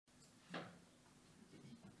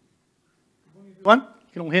Everyone,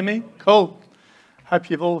 you can all hear me? Cool. Hope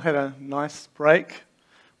you've all had a nice break.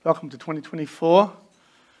 Welcome to 2024.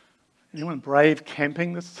 Anyone brave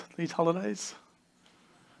camping these holidays?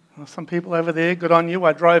 Well, some people over there, good on you.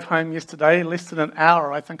 I drove home yesterday, less than an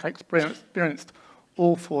hour. I think I experienced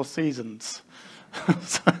all four seasons.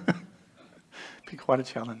 So, be quite a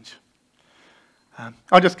challenge.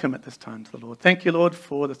 I'll just commit this time to the Lord. Thank you, Lord,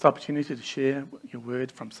 for this opportunity to share your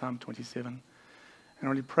word from Psalm 27. And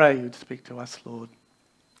I really pray you'd speak to us, Lord,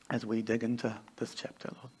 as we dig into this chapter,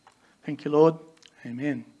 Lord. Thank you, Lord.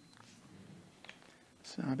 Amen.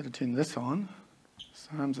 So I better turn this on.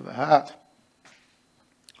 Psalms of the Heart.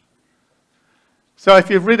 So if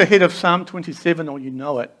you've read ahead of Psalm 27 or you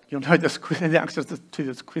know it, you'll know the answer to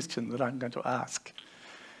this question that I'm going to ask.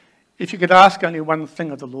 If you could ask only one thing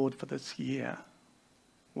of the Lord for this year,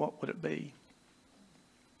 what would it be?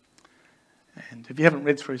 And if you haven't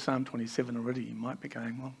read through Psalm 27 already, you might be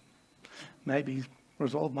going, well, maybe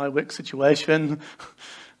resolve my work situation,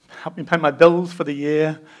 help me pay my bills for the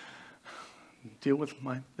year, deal with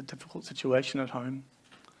the difficult situation at home,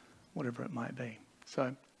 whatever it might be.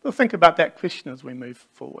 So we'll think about that question as we move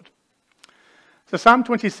forward. So Psalm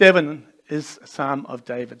 27 is a psalm of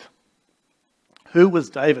David. Who was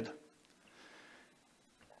David?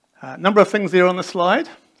 A number of things there on the slide.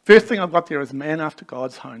 First thing I've got there is man after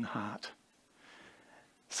God's own heart.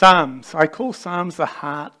 Psalms. I call Psalms the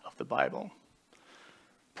heart of the Bible.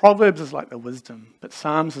 Proverbs is like the wisdom, but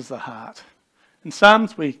Psalms is the heart. In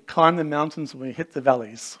Psalms, we climb the mountains and we hit the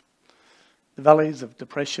valleys. The valleys of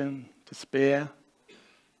depression, despair,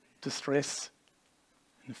 distress,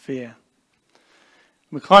 and fear.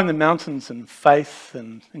 We climb the mountains in faith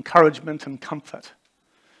and encouragement and comfort.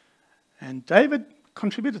 And David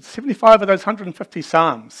contributed 75 of those 150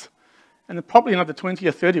 Psalms. And probably another 20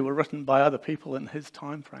 or 30 were written by other people in his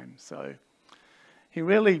time frame. So he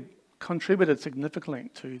really contributed significantly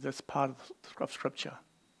to this part of Scripture.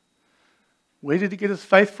 Where did he get his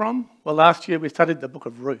faith from? Well, last year we studied the book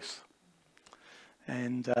of Ruth.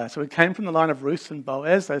 And so it came from the line of Ruth and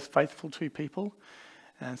Boaz, those faithful two people.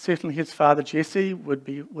 And certainly his father Jesse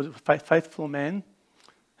was a faithful man.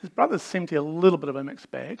 His brothers seemed to be a little bit of a mixed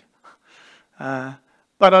bag. But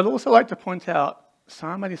I'd also like to point out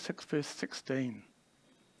Psalm 86, verse 16.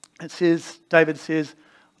 It says, David says,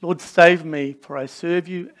 Lord, save me, for I serve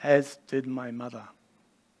you as did my mother.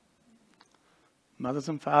 Mothers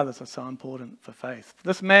and fathers are so important for faith.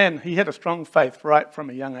 This man, he had a strong faith right from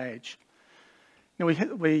a young age. You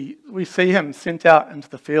know, we see him sent out into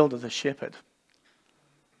the field as a shepherd.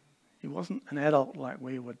 He wasn't an adult like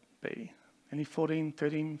we would be. Any 14,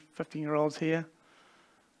 13, 15-year-olds here?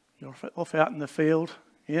 You're off out in the field.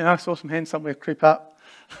 Yeah, I saw some hands somewhere creep up.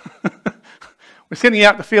 We're sending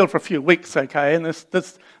out the field for a few weeks, okay, and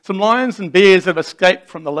there's some lions and bears that have escaped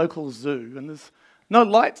from the local zoo, and there's no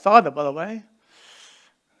lights either, by the way.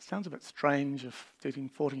 It sounds a bit strange of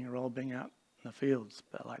 13, 14-year-old being out in the fields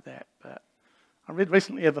like that, but I read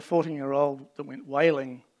recently of a 14-year-old that went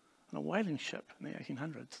whaling on a whaling ship in the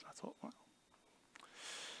 1800s. I thought,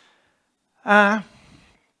 wow.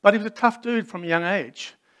 But he was a tough dude from a young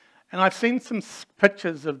age. And I've seen some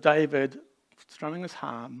pictures of David strumming his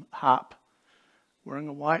harp, wearing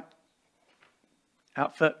a white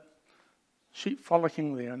outfit, sheep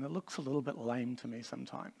frolicking there, and it looks a little bit lame to me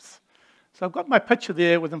sometimes. So I've got my picture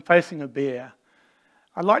there with him facing a bear.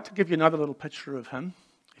 I'd like to give you another little picture of him.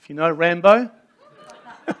 If you know Rambo.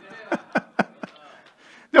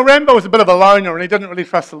 Now, Rambo was a bit of a loner, and he didn't really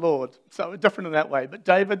trust the Lord, so different in that way. But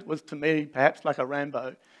David was, to me, perhaps like a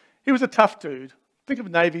Rambo. He was a tough dude. Think of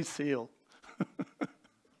Navy SEAL.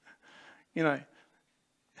 You know,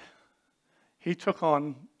 he took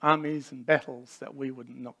on armies and battles that we would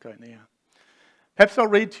not go near. Perhaps I'll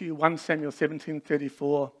read to you 1 Samuel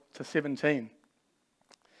 17:34 to 17.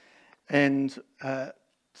 And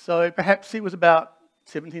so perhaps he was about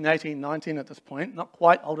 17, 18, 19 at this point, not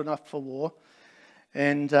quite old enough for war.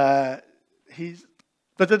 And he's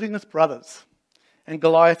visiting his brothers. And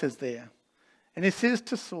Goliath is there. And he says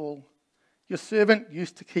to Saul, your servant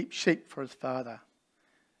used to keep sheep for his father.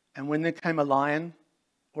 And when there came a lion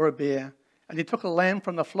or a bear, and he took a lamb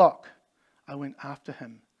from the flock, I went after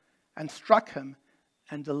him and struck him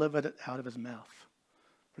and delivered it out of his mouth,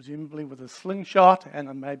 presumably with a slingshot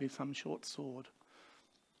and maybe some short sword.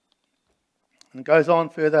 And it goes on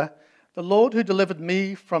further, the Lord who delivered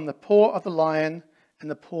me from the paw of the lion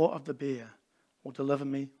and the paw of the bear will deliver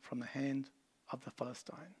me from the hand of the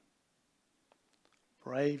Philistine.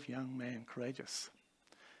 Brave young man, courageous.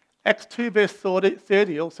 Acts 2 verse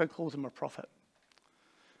 30 also calls him a prophet.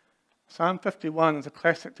 Psalm 51 is a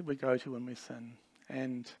classic that we go to when we sin.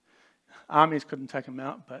 And Armies couldn't take him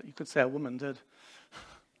out, but you could say a woman did.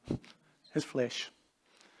 His flesh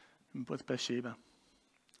with Bathsheba.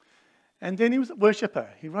 And then he was a worshipper.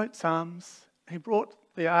 He wrote psalms. He brought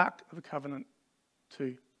the Ark of the Covenant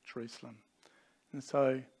to Jerusalem. And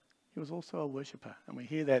so he was also a worshipper. And we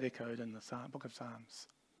hear that echoed in the book of Psalms.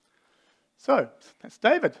 So, that's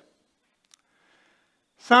David.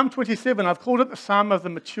 Psalm 27, I've called it the Psalm of the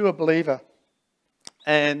Mature Believer.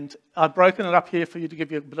 And I've broken it up here for you to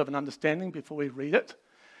give you a bit of an understanding before we read it.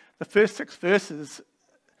 The first 6 verses,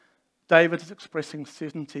 David is expressing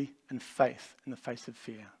certainty and faith in the face of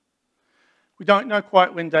fear. We don't know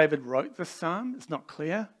quite when David wrote this psalm. It's not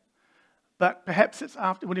clear. But perhaps it's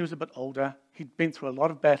after, when he was a bit older, he'd been through a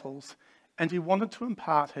lot of battles, and he wanted to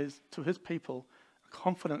impart to his people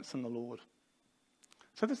confidence in the Lord.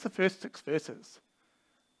 So that's the first 6 verses.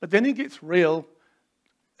 But then he gets real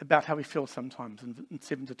about how he feels sometimes in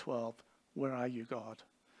 7 to 12. Where are you, God?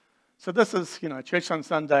 So this is, church on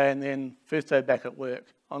Sunday and then first day back at work.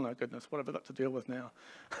 Oh, my goodness, what have I got to deal with now?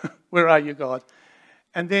 Where are you, God?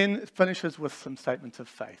 And then it finishes with some statements of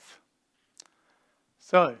faith.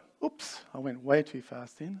 So, oops, I went way too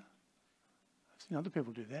fast then. I've seen other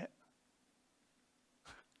people do that.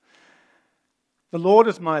 The Lord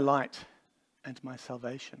is my light and my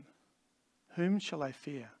salvation. Whom shall I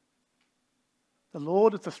fear? The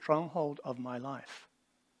Lord is the stronghold of my life.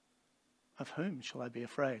 Of whom shall I be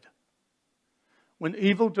afraid? When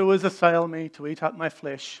evildoers assail me to eat up my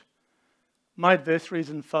flesh, my adversaries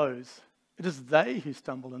and foes, it is they who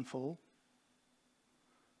stumble and fall.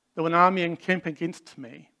 Though an army encamp against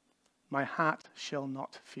me, my heart shall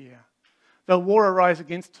not fear. Though war arise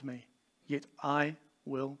against me, yet I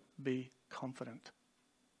will be confident.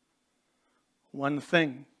 One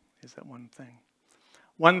thing is that one thing.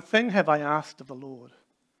 One thing have I asked of the Lord,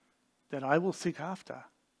 that I will seek after,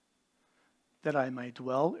 that I may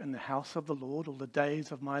dwell in the house of the Lord all the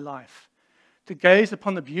days of my life, to gaze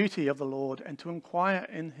upon the beauty of the Lord and to inquire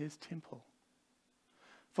in his temple.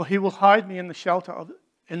 For he will hide me in his shelter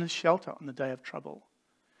on the day of trouble.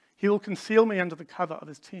 He will conceal me under the cover of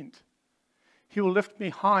his tent. He will lift me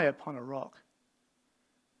high upon a rock.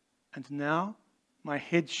 And now my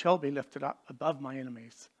head shall be lifted up above my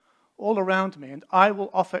enemies, all around me, and I will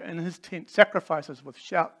offer in his tent sacrifices with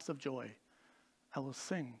shouts of joy. I will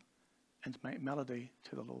sing and make melody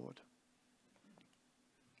to the Lord.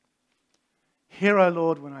 Hear, O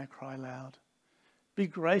Lord, when I cry loud. Be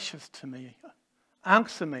gracious to me.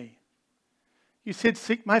 Answer me. You said,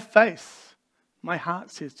 seek my face. My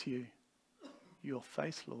heart says to you, your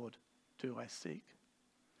face, Lord, do I seek.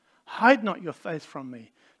 Hide not your face from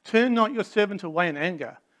me. Turn not your servant away in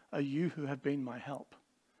anger, O you who have been my help.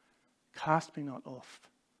 Cast me not off.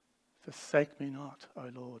 Forsake me not, O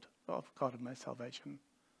Lord, of God of my salvation.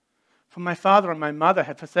 For my father and my mother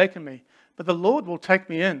have forsaken me, but the Lord will take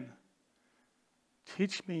me in.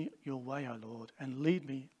 Teach me your way, O Lord, and lead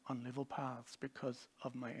me on level paths because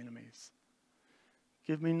of my enemies.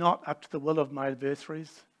 Give me not up to the will of my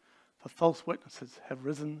adversaries, for false witnesses have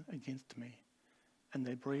risen against me, and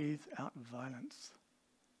they breathe out violence.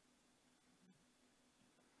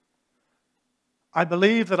 I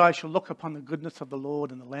believe that I shall look upon the goodness of the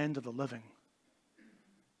Lord in the land of the living.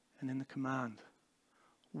 And then the command,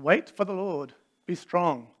 wait for the Lord, be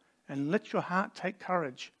strong, and let your heart take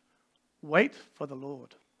courage. Wait for the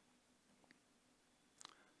Lord.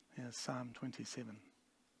 There's Psalm 27.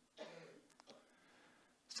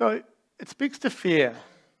 So it speaks to fear.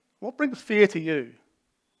 What brings fear to you?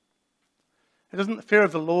 It isn't the fear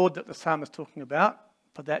of the Lord that the psalm is talking about,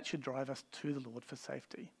 for that should drive us to the Lord for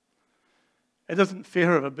safety. It isn't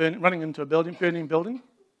fear of running into a burning building.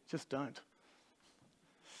 Just don't.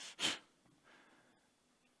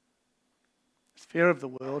 It's fear of the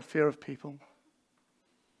world, fear of people.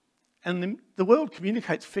 And the world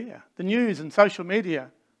communicates fear. The news and social media,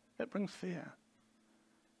 it brings fear.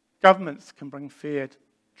 Governments can bring fear,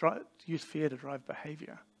 use fear to drive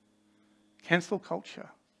behaviour. Cancel culture.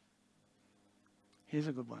 Here's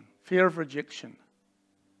a good one. Fear of rejection.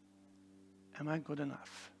 Am I good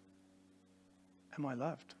enough? Am I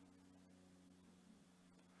loved?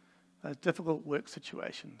 Those difficult work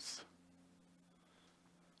situations.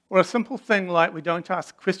 Or a simple thing like we don't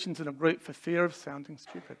ask questions in a group for fear of sounding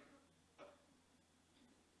stupid.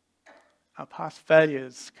 Our past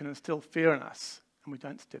failures can instill fear in us, and we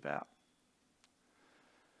don't step out.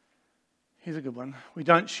 Here's a good one. We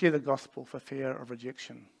don't share the gospel for fear of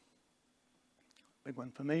rejection. Big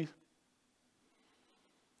one for me.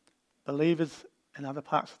 Believers in other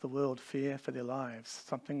parts of the world fear for their lives,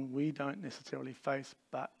 something we don't necessarily face,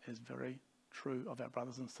 but is very true of our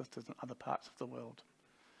brothers and sisters in other parts of the world.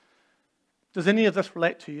 Does any of this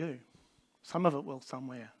relate to you? Some of it will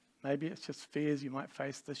somewhere. Maybe it's just fears you might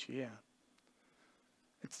face this year.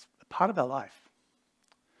 It's a part of our life.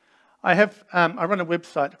 I run a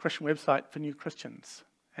website, a Christian website for new Christians,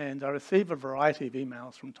 and I receive a variety of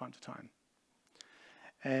emails from time to time.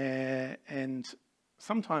 And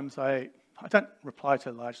sometimes I don't reply to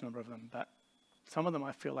a large number of them, but some of them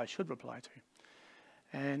I feel I should reply to.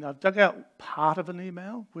 And I've dug out part of an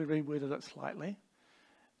email. We reworded it slightly.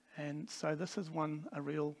 And so this is a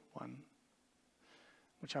real one,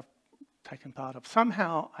 which I've taken part of.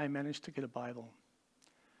 Somehow I managed to get a Bible.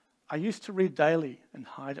 I used to read daily and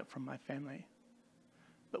hide it from my family.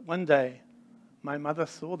 But one day, my mother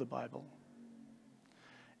saw the Bible.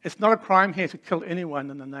 It's not a crime here to kill anyone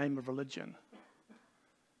in the name of religion.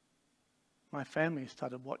 My family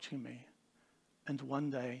started watching me, and one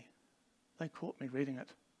day, they caught me reading it.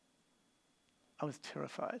 I was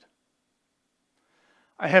terrified.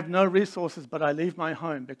 I have no resources, but I leave my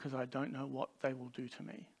home because I don't know what they will do to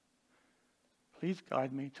me. Please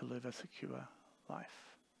guide me to live a secure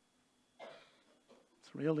life. It's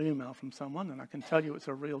a real email from someone, and I can tell you it's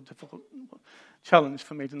a real difficult challenge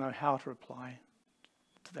for me to know how to reply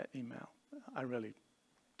to that email. I really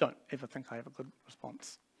don't ever think I have a good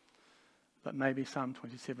response. But maybe Psalm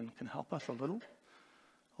 27 can help us a little.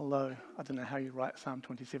 Although, I don't know how you write Psalm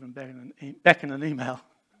 27 back in an email.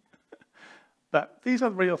 But these are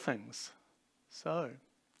real things. So,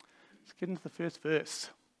 let's get into the first verse.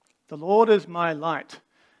 The Lord is my light.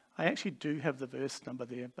 I actually do have the verse number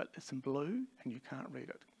there, but it's in blue and you can't read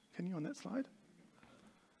it. Can you on that slide?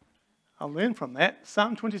 I'll learn from that.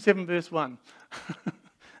 Psalm 27 verse 1.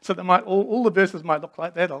 So that all the verses might look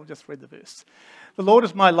like that. I'll just read the verse. The Lord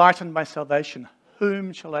is my light and my salvation.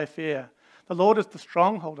 Whom shall I fear? The Lord is the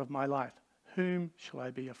stronghold of my life. Whom shall I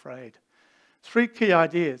be afraid? 3 key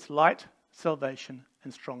ideas: light, salvation,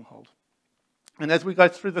 and stronghold. And as we go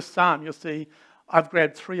through the psalm, you'll see I've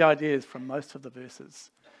grabbed 3 ideas from most of the verses.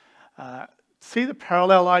 See the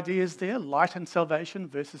parallel ideas there, light and salvation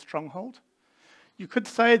versus stronghold? You could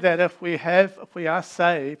say that if we are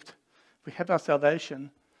saved, if we have our salvation,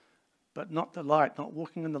 but not the light, not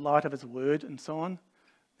walking in the light of his word and so on,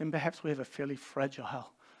 then perhaps we have a fairly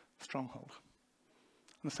fragile stronghold.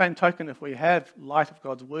 On the same token, if we have light of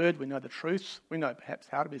God's word, we know the truth, we know perhaps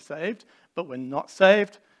how to be saved, but we're not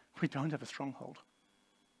saved, we don't have a stronghold.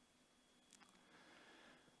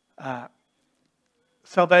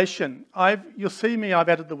 Salvation. You'll see me, I've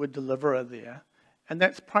added the word deliverer there, and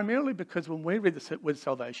that's primarily because when we read the word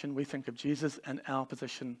salvation, we think of Jesus and our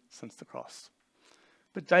position since the cross.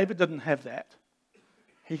 But David didn't have that.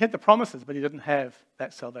 He had the promises, but he didn't have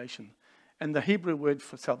that salvation. And the Hebrew word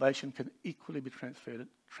for salvation can equally be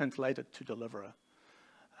translated to deliverer.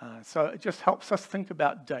 So it just helps us think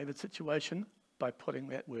about David's situation by putting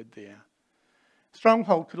that word there.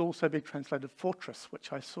 Stronghold could also be translated fortress,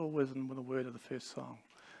 which I saw was in the word of the first song.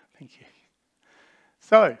 Thank you.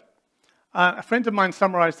 So, a friend of mine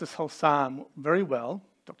summarized this whole psalm very well,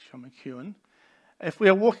 Dr. Sean McEwen. If we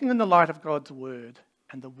are walking in the light of God's word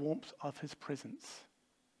and the warmth of his presence,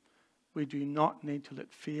 we do not need to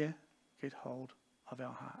let fear get hold of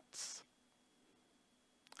our hearts.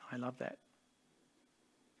 I love that.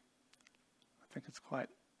 I think it's quite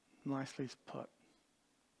nicely put.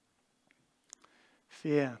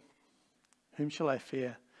 Fear. Whom shall I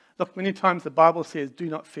fear? Look, many times the Bible says, do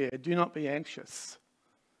not fear, do not be anxious.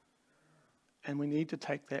 And we need to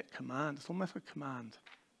take that command. It's almost a command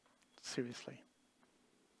seriously.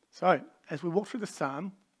 So, as we walk through the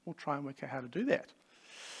psalm, we'll try and work out how to do that.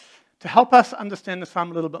 To help us understand the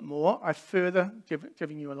psalm a little bit more, I've further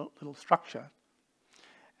giving you a little structure.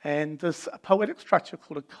 And there's a poetic structure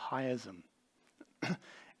called a chiasm.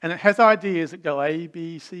 And it has ideas that go A,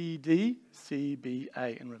 B, C, D, C, B,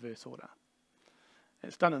 A in reverse order.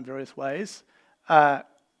 It's done in various ways.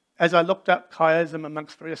 As I looked up chiasm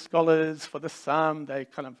amongst various scholars for this psalm,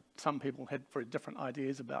 some people had very different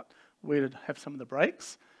ideas about where to have some of the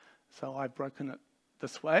breaks. So I've broken it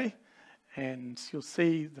this way. And you'll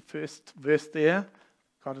see the first verse there.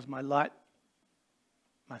 God is my light,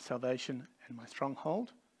 my salvation, and my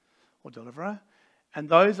stronghold, or deliverer. And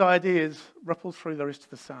those ideas ripple through the rest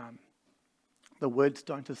of the psalm. The words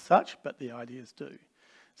don't as such, but the ideas do.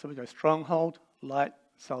 So we go stronghold, light,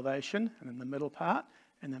 salvation, and in the middle part,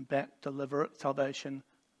 and then back, deliverer, salvation,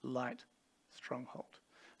 light, stronghold.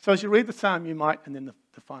 So as you read the psalm, you might, and then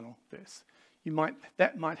the final verse,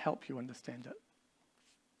 that might help you understand it.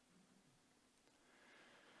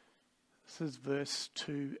 This is verse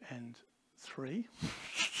 2 and 3.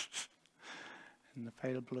 In the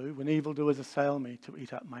faded blue, when evildoers assail me to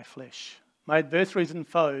eat up my flesh, my adversaries and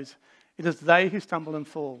foes, it is they who stumble and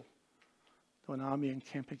fall, though an army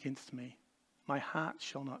encamp against me. my heart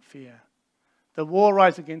shall not fear. The war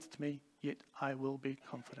rise against me, yet I will be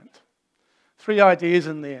confident. 3 ideas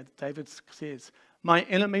in there. David says, my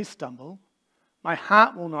enemies stumble, my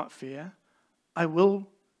heart will not fear, I will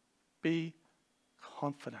be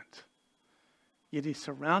confident. Yet he's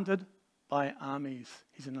surrounded by armies.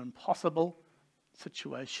 He's in an impossible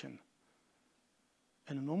situation.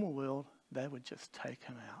 In a normal world, they would just take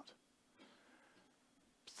him out.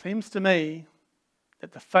 Seems to me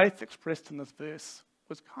that the faith expressed in this verse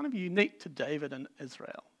was kind of unique to David and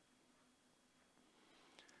Israel.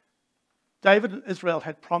 David and Israel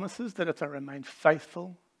had promises that if they remained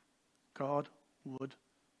faithful, God would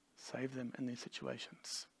save them in these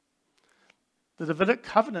situations. The Davidic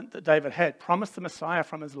covenant that David had promised the Messiah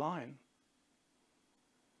from his line.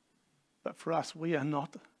 But for us, we are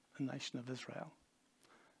not the nation of Israel.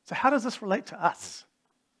 So how does this relate to us?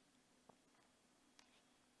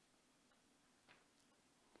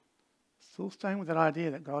 Still staying with that idea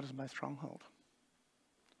that God is my stronghold.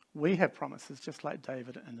 We have promises just like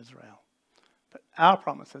David and Israel. But our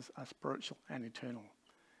promises are spiritual and eternal.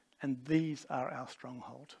 And these are our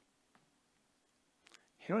stronghold.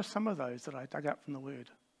 Here are some of those that I dug up from the Word.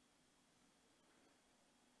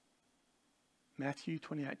 Matthew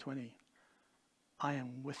 28:20. I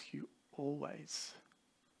am with you always.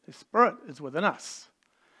 The Spirit is within us.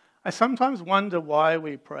 I sometimes wonder why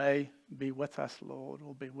we pray, be with us, Lord,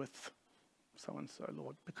 or be with so-and-so,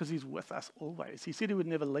 Lord, because he's with us always. He said he would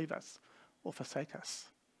never leave us or forsake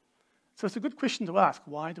us. So it's a good question to ask.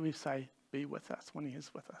 Why do we say, be with us, when he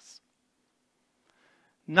is with us?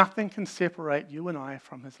 Nothing can separate you and I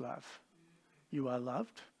from his love. You are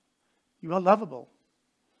loved. You are lovable.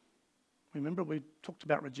 Remember, we talked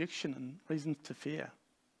about rejection and reasons to fear.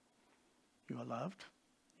 You are loved.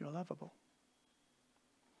 You are lovable.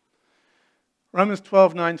 Romans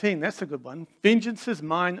 12:19, that's a good one. Vengeance is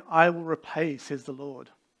mine, I will repay, says the Lord.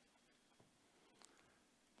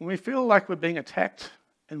 When we feel like we're being attacked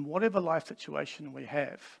in whatever life situation we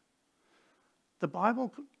have, the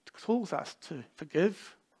Bible calls us to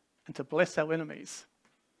forgive and to bless our enemies.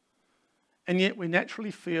 And yet we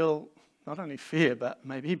naturally feel not only fear, but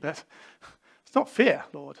it's not fair,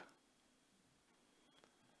 Lord.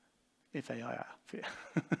 F-A-I-R, fear.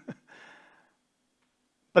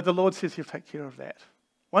 But the Lord says he'll take care of that.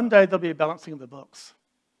 One day there'll be a balancing of the books.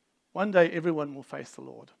 One day everyone will face the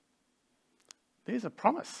Lord. There's a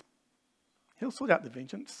promise. He'll sort out the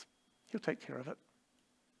vengeance. He'll take care of it.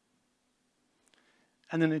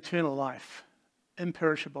 And an eternal life,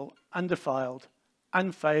 imperishable, undefiled,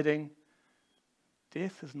 unfading.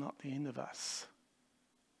 Death is not the end of us.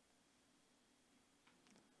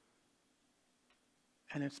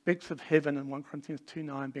 And it speaks of heaven in 1 Corinthians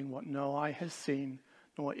 2:9 being what no eye has seen,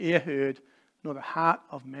 nor ear heard, nor the heart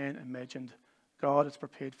of man imagined. God is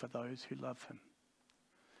prepared for those who love him.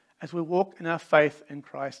 As we walk in our faith in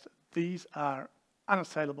Christ, these are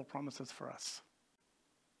unassailable promises for us.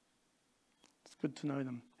 It's good to know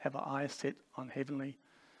them. Have our eyes set on heavenly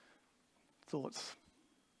thoughts.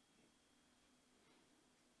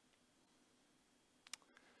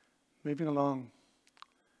 Moving along,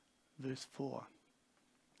 verse 4.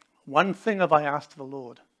 One thing have I asked of the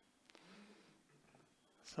Lord.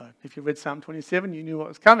 So if you read Psalm 27, you knew what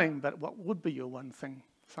was coming, but what would be your one thing?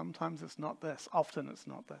 Sometimes it's not this. Often it's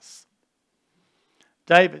not this.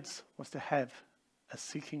 David's was to have a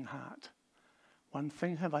seeking heart. One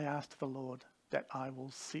thing have I asked of the Lord that I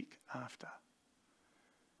will seek after.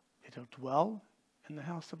 That he'll dwell in the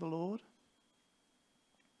house of the Lord.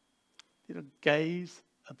 That he'll gaze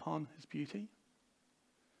upon his beauty.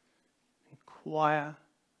 Inquire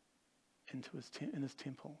into in his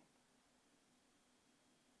temple.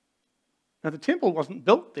 Now the temple wasn't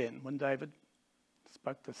built then when David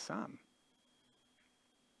spoke this psalm.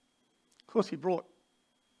 Of course he brought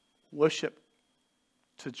worship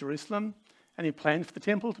to Jerusalem and he planned for the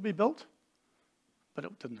temple to be built, but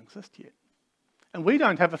it didn't exist yet. And we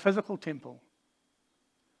don't have a physical temple.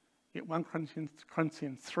 Yet 1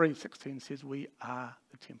 Corinthians 3:16 says we are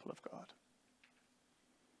the temple of God.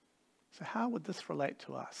 So how would this relate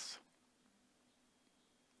to us?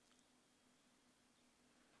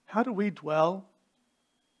 How do we dwell,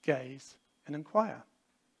 gaze, and inquire?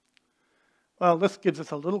 Well, this gives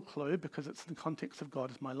us a little clue because it's in the context of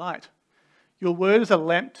God as my light. Your word is a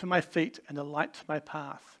lamp to my feet and a light to my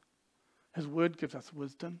path. His word gives us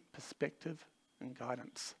wisdom, perspective, and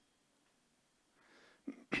guidance.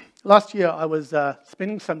 Last year I was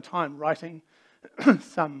spending some time writing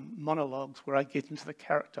some monologues where I get into the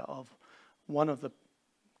character of one of the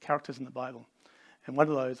characters in the Bible. And one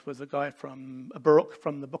of those was a guy from Baruch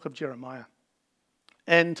from the book of Jeremiah.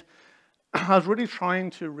 And I was really trying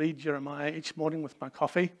to read Jeremiah each morning with my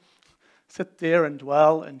coffee, sit there and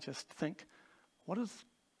dwell and just think, what is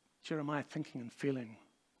Jeremiah thinking and feeling?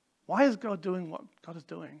 Why is God doing what God is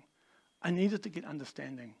doing? I needed to get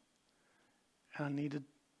understanding. And I needed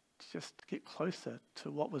to just get closer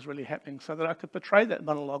to what was really happening so that I could portray that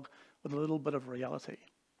monologue with a little bit of reality.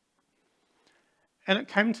 And it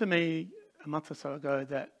came to me a month or so ago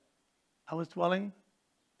that I was dwelling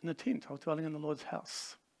in a tent. I was dwelling in the Lord's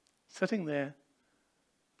house, sitting there,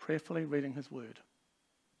 prayerfully reading his word.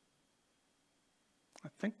 I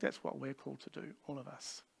think that's what we're called to do, all of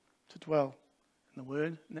us, to dwell in the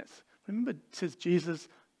word. And that's, remember, it says Jesus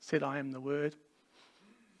said, I am the word.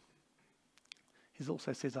 He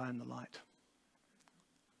also says, I am the light.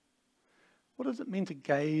 What does it mean to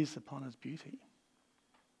gaze upon his beauty?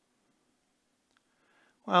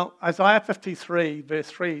 Well, Isaiah 53, verse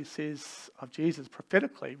 3 says of Jesus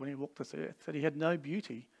prophetically when he walked this earth that he had no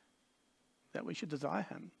beauty that we should desire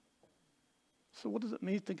him. So what does it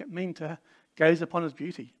mean to gaze upon his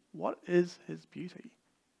beauty? What is his beauty?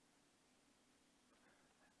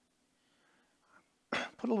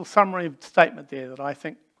 Put a little summary statement there that I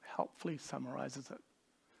think helpfully summarizes it.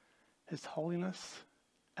 His holiness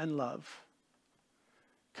and love,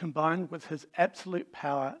 combined with his absolute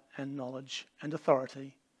power and knowledge and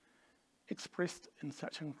authority, expressed in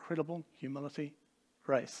such incredible humility,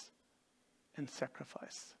 grace, and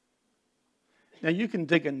sacrifice. Now you can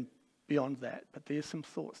dig in beyond that, but there's some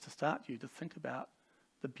thoughts to start you to think about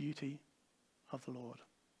the beauty of the Lord.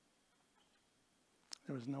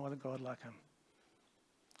 There is no other God like him.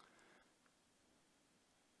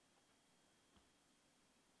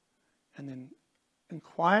 And then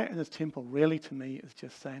inquire in his temple really to me is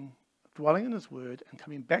just saying, dwelling in his word and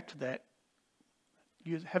coming back to that,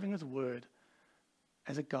 having his word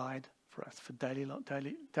as a guide for us for daily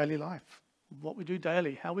life, what we do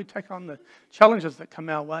daily, how we take on the challenges that come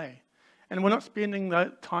our way. And we're not spending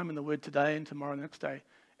the time in the word today and tomorrow and the next day.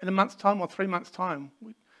 In a month's time or 3 months' time,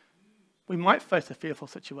 we might face a fearful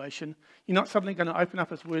situation. You're not suddenly going to open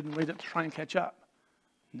up his word and read it to try and catch up.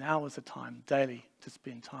 Now is the time daily to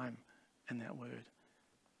spend time in that word.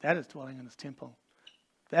 That is dwelling in his temple.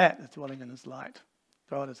 That is dwelling in his light.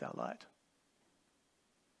 God is our light.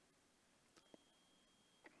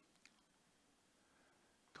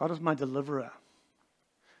 God is my deliverer,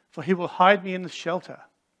 for he will hide me in the shelter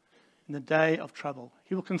in the day of trouble.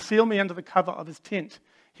 He will conceal me under the cover of his tent.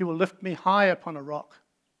 He will lift me high upon a rock.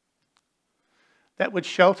 That word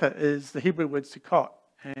shelter is the Hebrew word Sukkot.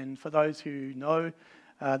 And for those who know,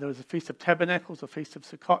 there was a Feast of Tabernacles, a Feast of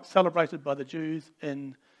Sukkot, celebrated by the Jews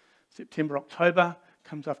in September, October,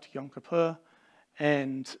 comes after Yom Kippur.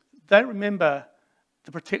 And they remember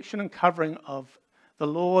the protection and covering of the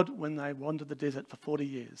Lord when they wandered the desert for 40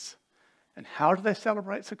 years. And how do they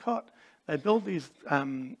celebrate Sukkot? They build these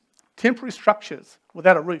temporary structures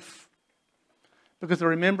without a roof because they're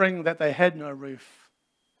remembering that they had no roof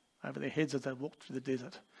over their heads as they walked through the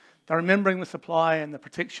desert. They're remembering the supply and the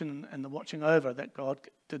protection and the watching over that God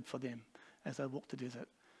did for them as they walked the desert.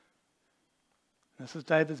 And this is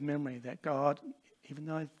David's memory that God, even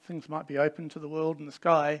though things might be open to the world and the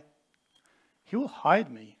sky, he will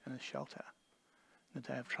hide me in his shelter in the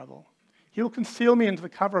day of trouble. He will conceal me into the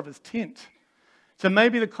cover of his tent. So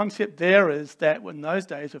maybe the concept there is that in those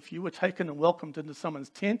days, if you were taken and welcomed into someone's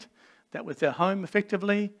tent, that was their home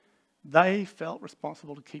effectively, they felt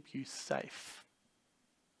responsible to keep you safe.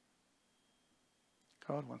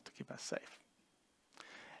 God wants to keep us safe.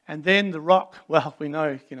 And then the rock, well, we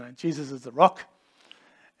know, Jesus is the rock.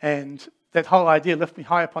 And that whole idea, lift me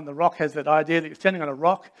high upon the rock, has that idea that you're standing on a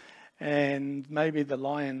rock and maybe the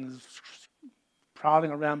lion's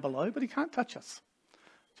prowling around below, but he can't touch us.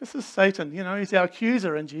 Just as Satan, he's our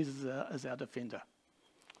accuser and Jesus is our defender.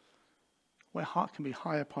 Where heart can be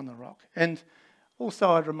high upon the rock. And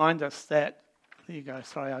also I'd remind us that, there you go,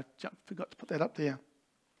 sorry, I forgot to put that up there.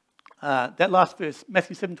 That last verse,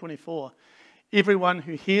 Matthew 7:24, everyone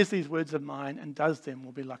who hears these words of mine and does them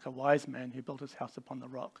will be like a wise man who built his house upon the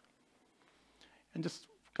rock. And just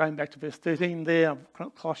going back to verse 13 there,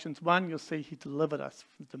 of Colossians 1, you'll see he delivered us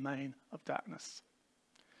from the domain of darkness.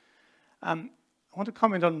 I want to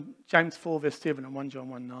comment on James 4, verse 7 and 1 John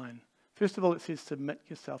 1:9. First of all, it says, submit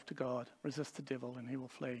yourself to God, resist the devil, and he will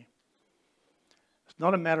flee. It's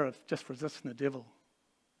not a matter of just resisting the devil.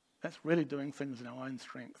 That's really doing things in our own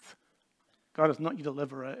strength. God is not your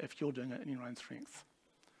deliverer if you're doing it in your own strength.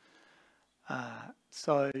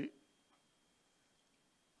 So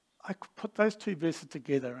I put those two verses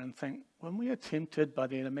together and think, when we are tempted by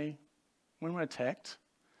the enemy, when we're attacked,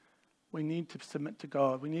 we need to submit to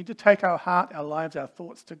God. We need to take our heart, our lives, our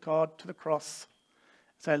thoughts to God, to the cross.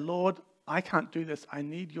 Say, Lord, I can't do this. I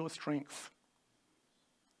need your strength.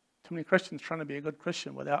 Too many Christians trying to be a good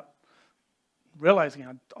Christian without realizing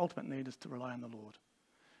our ultimate need is to rely on the Lord.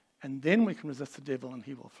 And then we can resist the devil and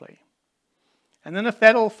he will flee. And then if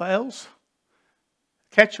that all fails,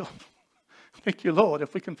 catch on. Thank you, Lord.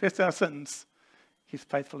 If we confess our sins, he's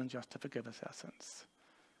faithful and just to forgive us our sins.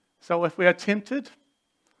 So if we are tempted,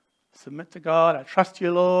 submit to God. I trust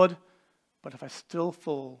you, Lord. But if I still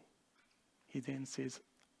fall, he then says,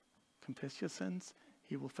 confess your sins.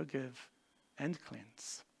 He will forgive and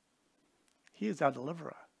cleanse. He is our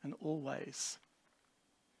deliverer in all ways.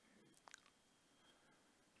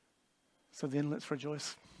 So then let's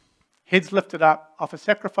rejoice. Heads lifted up, offer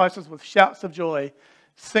sacrifices with shouts of joy.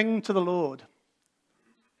 Sing to the Lord.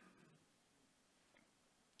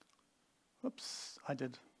 Whoops, I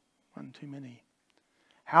did one too many.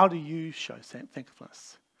 How do you show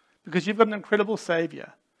thankfulness? Because you've got an incredible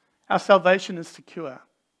Saviour. Our salvation is secure.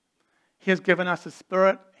 He has given us His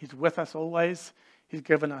Spirit. He's with us always. He's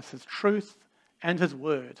given us His truth and His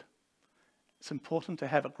Word. It's important to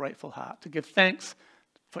have a grateful heart, to give thanks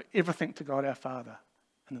for everything to God our Father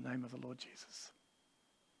in the name of the Lord Jesus.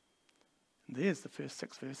 And there's the first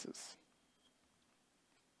 6 verses.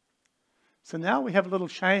 So now we have a little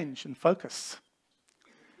change in focus.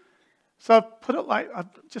 So I've put it like, I'm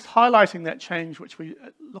just highlighting that change which we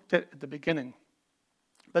looked at the beginning.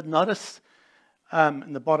 But notice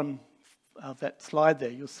in the bottom of that slide there,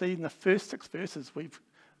 you'll see in the first 6 verses we've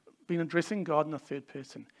been addressing God in the third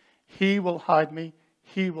person. He will hide me,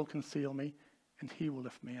 He will conceal me, and He will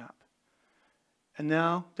lift me up. And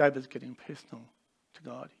now David's getting personal to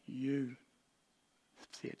God. You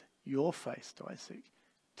said, your face do I seek.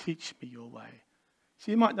 Teach me your way.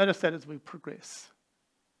 So you might notice that as we progress.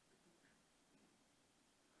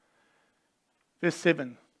 Verse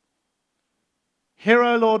 7. Hear,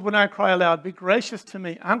 O Lord, when I cry aloud. Be gracious to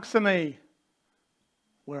me. Answer me.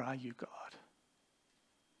 Where are you, God?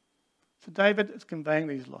 So David is conveying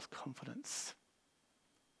that he's lost confidence.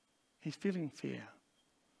 He's feeling fear.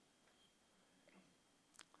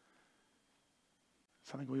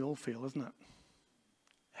 Something we all feel, isn't it?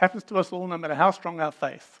 Happens to us all no matter how strong our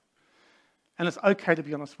faith. And it's okay to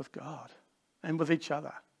be honest with God and with each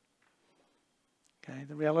other. Okay,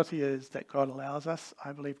 the reality is that God allows us,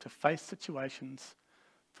 I believe, to face situations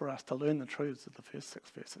for us to learn the truths of the first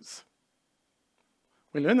 6 verses.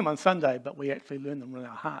 We learn them on Sunday, but we actually learn them in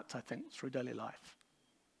our hearts, I think, through daily life.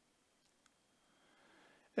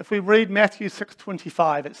 If we read Matthew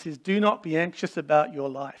 6:25, it says, do not be anxious about your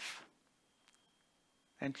life.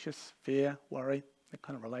 Anxious, fear, worry, they're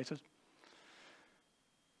kind of related.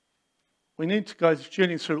 We need to go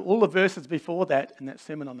journey through all the verses before that in that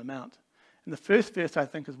Sermon on the Mount. And the first verse, I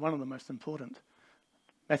think, is one of the most important.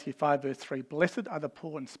 Matthew 5, verse 3, blessed are the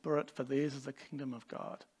poor in spirit, for theirs is the kingdom of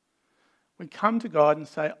God. We come to God and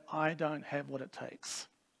say, I don't have what it takes.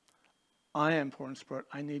 I am poor in spirit.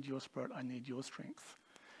 I need your spirit. I need your strength.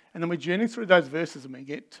 And then we journey through those verses and we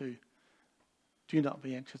get to, do not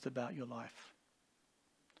be anxious about your life.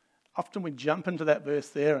 Often we jump into that verse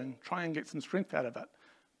there and try and get some strength out of it.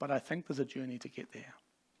 But I think there's a journey to get there.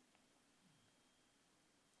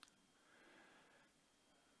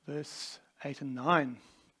 Verse 8 and 9.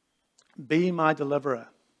 Be my deliverer.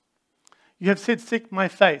 You have said, seek my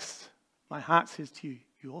face. My heart says to you,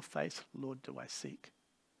 your face, Lord, do I seek.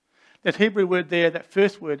 That Hebrew word there, that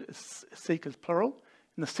first word, is seek, is plural,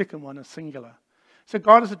 and the second one is singular. So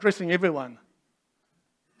God is addressing everyone.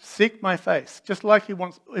 Seek my face, just like He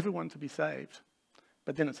wants everyone to be saved.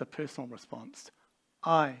 But then it's a personal response.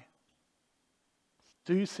 I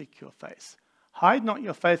do seek your face. Hide not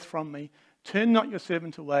your face from me. Turn not your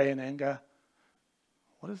servant away in anger.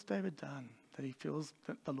 What has David done that he feels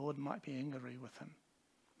that the Lord might be angry with him?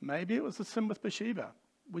 Maybe it was the sin with Bathsheba.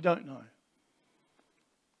 We don't know.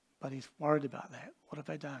 But he's worried about that. What have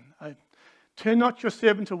they done? Oh, turn not your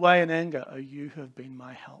servant away in anger, O you who have been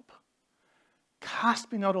my help.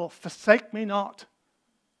 Cast me not off. Forsake me not.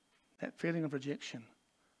 That feeling of rejection.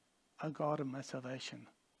 O God of my salvation.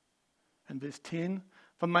 And verse 10,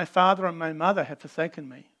 for my father and my mother have forsaken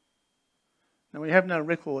me. Now we have no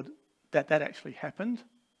record that that actually happened.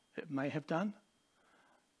 It may have done.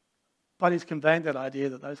 But he's conveying that idea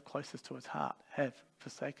that those closest to his heart have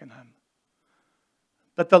forsaken him.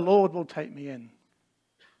 But the Lord will take me in.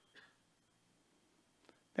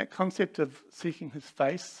 That concept of seeking his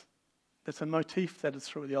face, that's a motif that is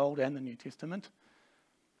through the Old and the New Testament,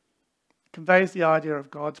 conveys the idea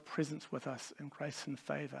of God's presence with us in grace and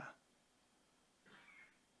favour.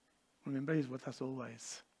 Remember, he's with us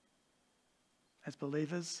always. As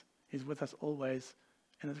believers, he's with us always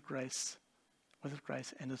in his grace, with his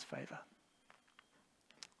grace and his favour.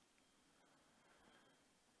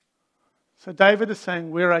 So David is saying,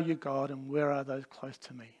 where are you, God, and where are those close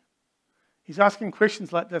to me? He's asking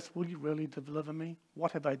questions like this: will you really deliver me?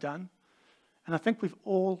 What have I done? And I think we've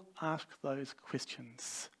all asked those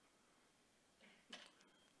questions.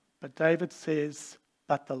 But David says,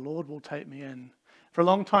 but the Lord will take me in. For a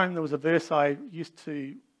long time, there was a verse I used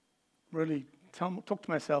to really talk to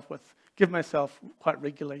myself with, give myself quite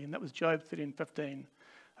regularly, and that was Job 13:15.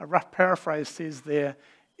 A rough paraphrase says there,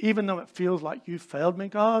 even though it feels like you failed me,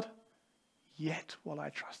 God, yet will I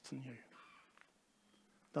trust in you.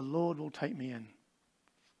 The Lord will take me in.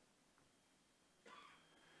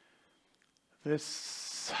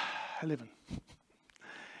 Verse 11.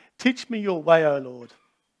 Teach me your way, O Lord,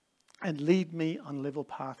 and lead me on level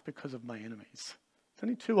path because of my enemies. There's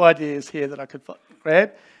only two ideas here that I could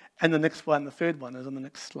grab, and the next one, the third one, is on the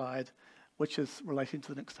next slide, which is related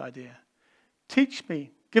to the next idea. Teach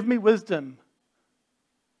me, give me wisdom,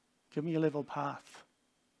 give me a level path.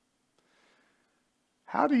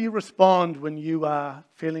 How do you respond when you are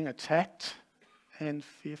feeling attacked and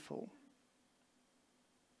fearful?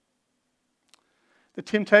 The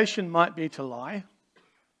temptation might be to lie,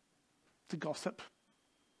 to gossip,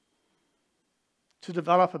 to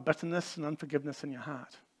develop a bitterness and unforgiveness in your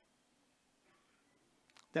heart.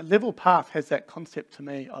 That level path has that concept to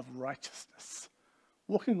me of righteousness,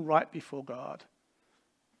 walking right before God,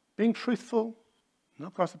 being truthful,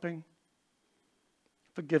 not gossiping,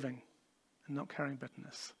 forgiving, and not carrying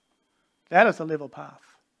bitterness. That is a level path.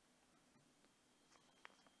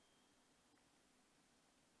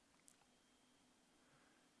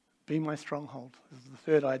 Be my stronghold. This is the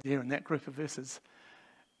third idea in that group of verses.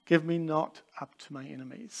 Give me not up to my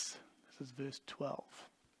enemies. This is verse 12.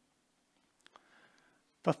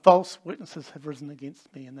 For false witnesses have risen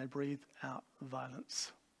against me, and they breathe out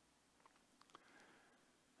violence.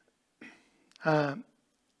 I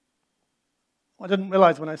didn't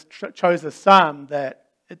realize when I chose this psalm that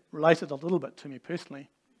it related a little bit to me personally.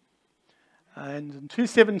 And in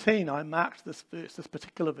 2:17, I marked this verse, this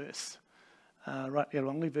particular verse, right there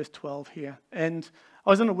wrongly, verse 12 here. And I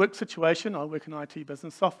was in a work situation. I work in IT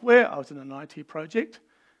business software. I was in an IT project.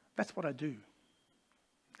 That's what I do.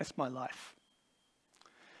 That's my life.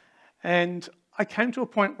 And I came to a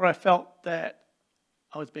point where I felt that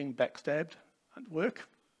I was being backstabbed at work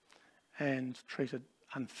and treated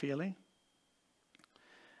unfairly.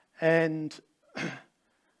 And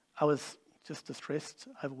I was just distressed,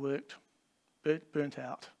 overworked, burnt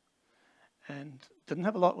out, and didn't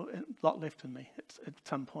have a lot left in me at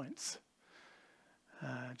some points.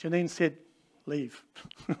 Janine said, leave.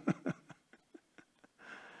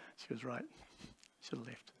 She was right. Should have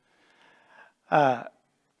left. I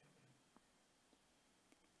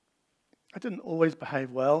didn't always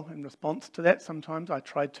behave well in response to that. Sometimes I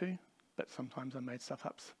tried to, but sometimes I made stuff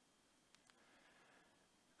up.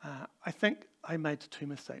 I think I made two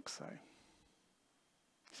mistakes, though.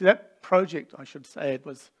 See, that project, I should say, it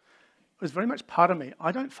was very much part of me.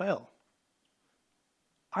 I don't fail.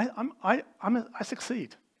 I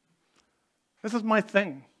succeed. This is my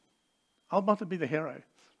thing. I want to be the hero.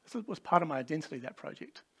 This was part of my identity, that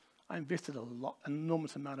project. I invested an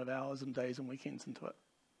enormous amount of hours and days and weekends into it.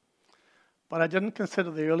 But I didn't consider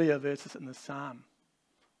the earlier verses in the psalm.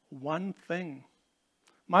 One thing.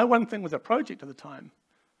 My one thing was a project at the time.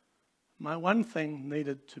 My one thing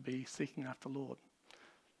needed to be seeking after the Lord.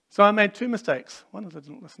 So I made two mistakes. One is I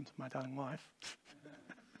didn't listen to my darling wife.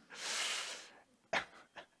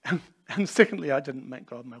 and secondly, I didn't make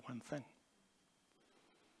God my one thing.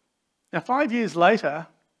 Now, 5 years later,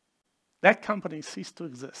 that company ceased to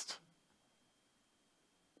exist.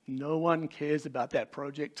 No one cares about that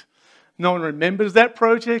project. No one remembers that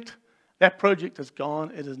project. That project is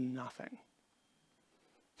gone. It is nothing.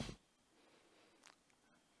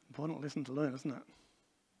 Important lesson to learn, isn't it?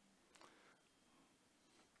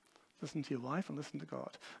 Listen to your wife and listen to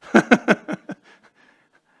God.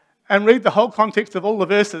 And read the whole context of all the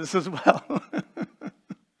verses as well.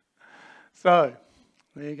 So,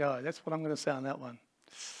 there you go. That's what I'm going to say on that one.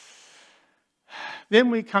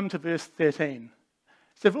 Then we come to verse 13.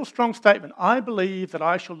 It's a real strong statement. I believe that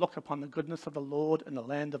I shall look upon the goodness of the Lord in the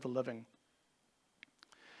land of the living.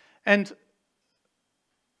 And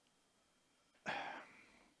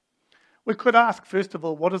we could ask, first of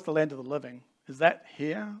all, what is the land of the living? Is that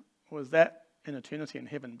here, or is that in eternity in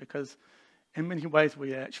heaven? Because in many ways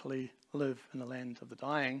we actually live in the land of the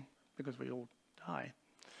dying, because we all die.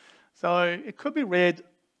 So it could be read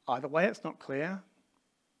either way, it's not clear,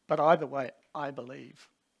 but either way, I believe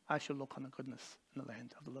I shall look on the goodness in the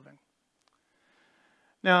land of the living.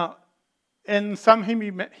 Now, in some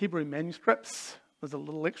Hebrew manuscripts, there's a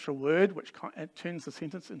little extra word which turns the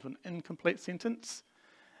sentence into an incomplete sentence.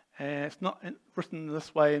 And it's not written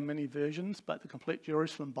this way in many versions, but the Complete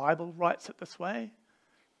Jerusalem Bible writes it this way.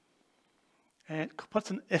 And it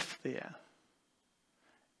puts an if there.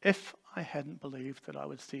 If I hadn't believed that I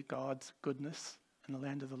would see God's goodness in the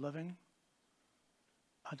land of the living,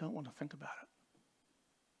 I don't want to think about it.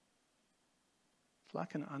 It's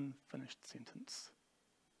like an unfinished sentence.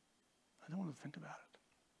 I don't want to think about it.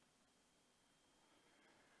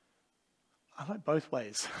 I like both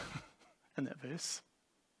ways in that verse.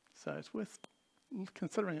 So it's worth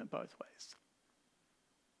considering it both ways.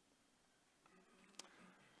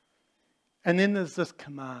 And then there's this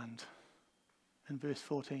command in verse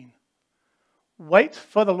 14. Wait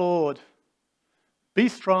for the Lord. Be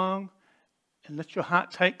strong and let your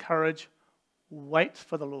heart take courage. Wait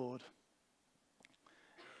for the Lord.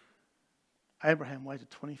 Abraham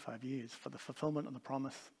waited 25 years for the fulfillment of the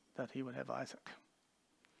promise that he would have Isaac.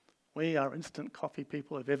 We are instant coffee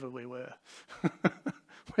people if ever we were.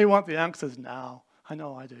 We want the answers now. I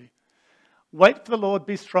know I do. Wait for the Lord,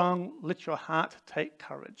 be strong, let your heart take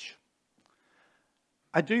courage.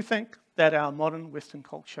 I do think that our modern Western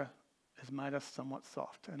culture has made us somewhat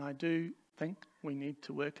soft, and I do think we need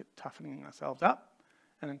to work at toughening ourselves up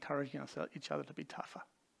and encouraging each other to be tougher.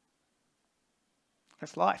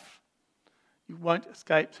 That's life. You won't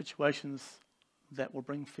escape situations that will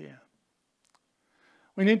bring fear.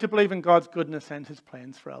 We need to believe in God's goodness and his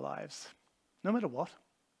plans for our lives, no matter what.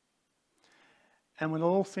 And when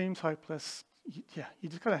all seems hopeless, you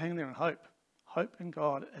just got to hang there and hope. Hope in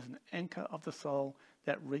God as an anchor of the soul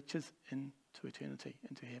that reaches into eternity,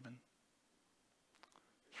 into heaven.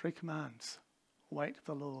 3 commands. Wait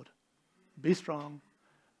for the Lord. Be strong.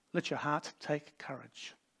 Let your heart take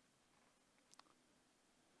courage.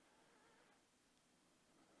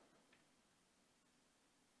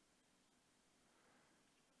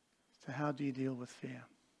 So how do you deal with fear?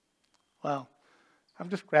 Well, I've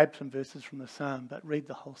just grabbed some verses from the psalm, but read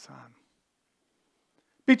the whole psalm.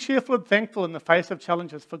 Be cheerful and thankful in the face of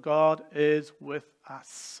challenges, for God is with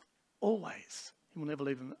us always. He will never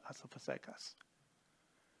leave us or forsake us.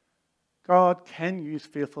 God can use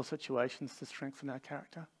fearful situations to strengthen our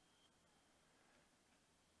character.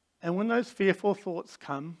 And when those fearful thoughts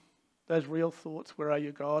come, those real thoughts, where are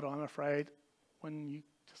you, God? I'm afraid, when you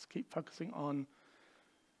just keep focusing on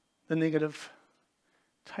the negative,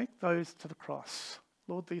 take those to the cross.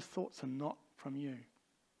 Lord, these thoughts are not from you.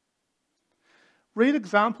 Read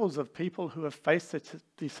examples of people who have faced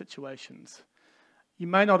these situations. You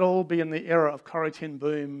may not all be in the era of Corrie ten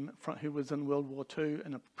Boom, who was in World War II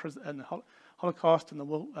in the Holocaust in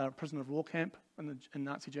the prisoner of war camp in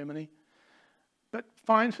Nazi Germany. But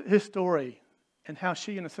find her story and how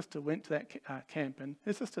she and her sister went to that camp, and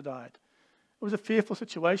her sister died. It was a fearful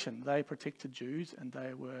situation. They protected Jews and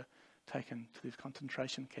they were taken to this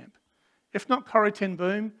concentration camp. If not Corrie ten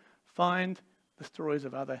Boom, find the stories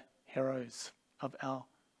of other heroes of our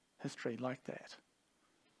history like that.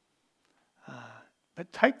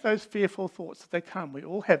 But take those fearful thoughts as they come, we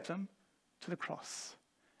all have them, to the cross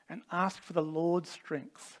and ask for the Lord's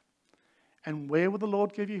strength. And where will the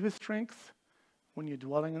Lord give you his strength? When you're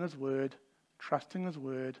dwelling in his word, trusting his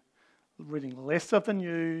word, reading less of the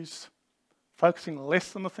news, focusing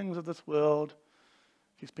less on the things of this world.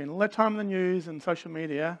 If you spend all that time in the news and social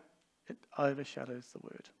media, it overshadows the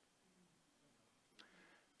word.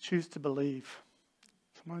 Choose to believe.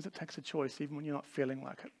 Sometimes it takes a choice, even when you're not feeling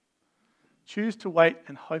like it. Choose to wait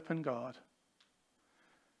and hope in God.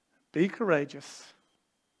 Be courageous.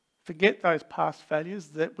 Forget those past failures,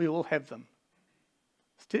 that we all have them.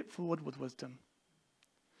 Step forward with wisdom.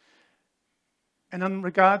 And in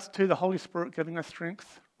regards to the Holy Spirit giving us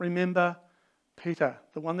strength, remember Peter,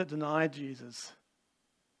 the one that denied Jesus.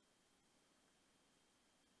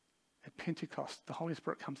 At Pentecost, the Holy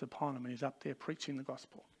Spirit comes upon him and he's up there preaching the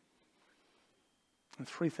gospel. And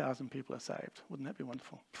 3,000 people are saved. Wouldn't that be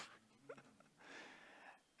wonderful?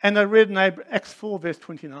 And I read in Acts 4, verse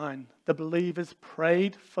 29, the believers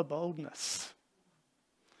prayed for boldness.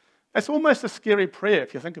 That's almost a scary prayer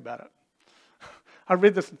if you think about it. I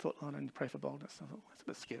read this and thought, I don't need to pray for boldness. I thought, that's a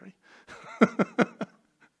bit scary.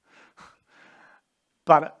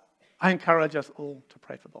 But I encourage us all to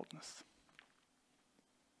pray for boldness.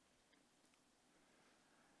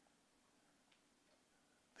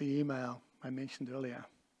 The email I mentioned earlier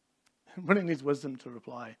really needs wisdom to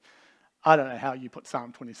reply. I don't know how you put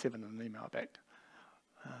Psalm 27 in an email back.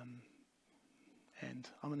 And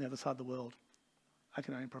I'm on the other side of the world. I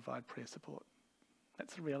can only provide prayer support.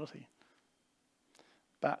 That's the reality.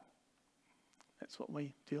 But that's what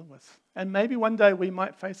we deal with. And maybe one day we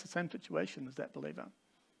might face the same situation as that believer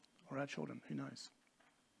or our children. Who knows?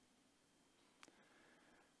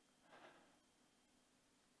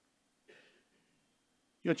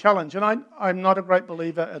 your challenge. And I'm not a great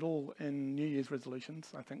believer at all in New Year's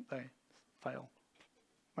resolutions. I think they fail,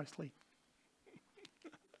 mostly.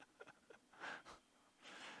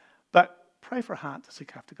 But pray for a heart to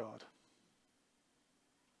seek after God.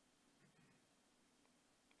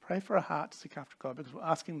 Pray for a heart to seek after God, because we're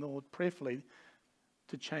asking the Lord prayerfully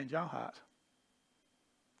to change our heart,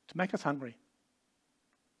 to make us hungry.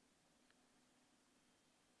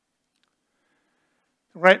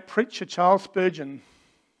 The great preacher Charles Spurgeon,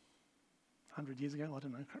 100 years ago, I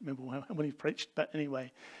don't know, I can't remember when he preached, but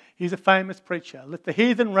anyway, he's a famous preacher. Let the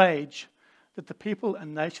heathen rage, that the people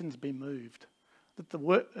and nations be moved, that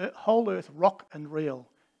the whole earth rock and reel,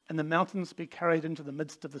 and the mountains be carried into the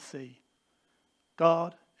midst of the sea.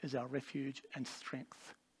 God is our refuge and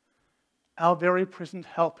strength, our very present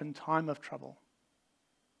help in time of trouble.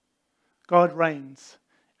 God reigns,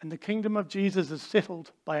 and the kingdom of Jesus is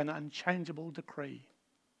settled by an unchangeable decree.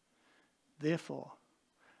 Therefore,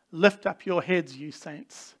 lift up your heads, you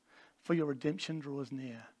saints, for your redemption draws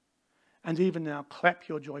near. And even now clap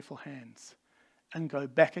your joyful hands and go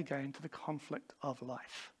back again to the conflict of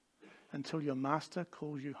life until your master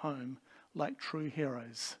calls you home like true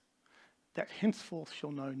heroes, that henceforth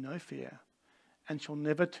shall know no fear and shall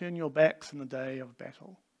never turn your backs in the day of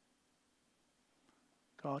battle.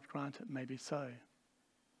 God grant it may be so,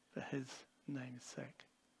 for his name's sake.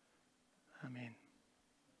 Amen.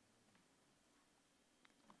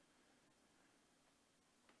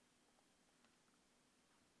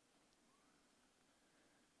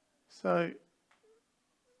 So,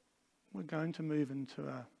 we're going to move into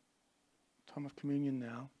a time of communion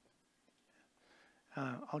now.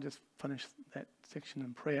 I'll just finish that section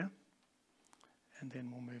in prayer, and then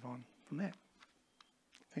we'll move on from that.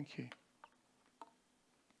 Thank you.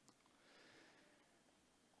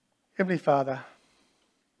 Heavenly Father,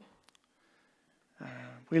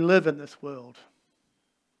 we live in this world.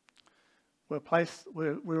 We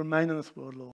remain in this world, Lord.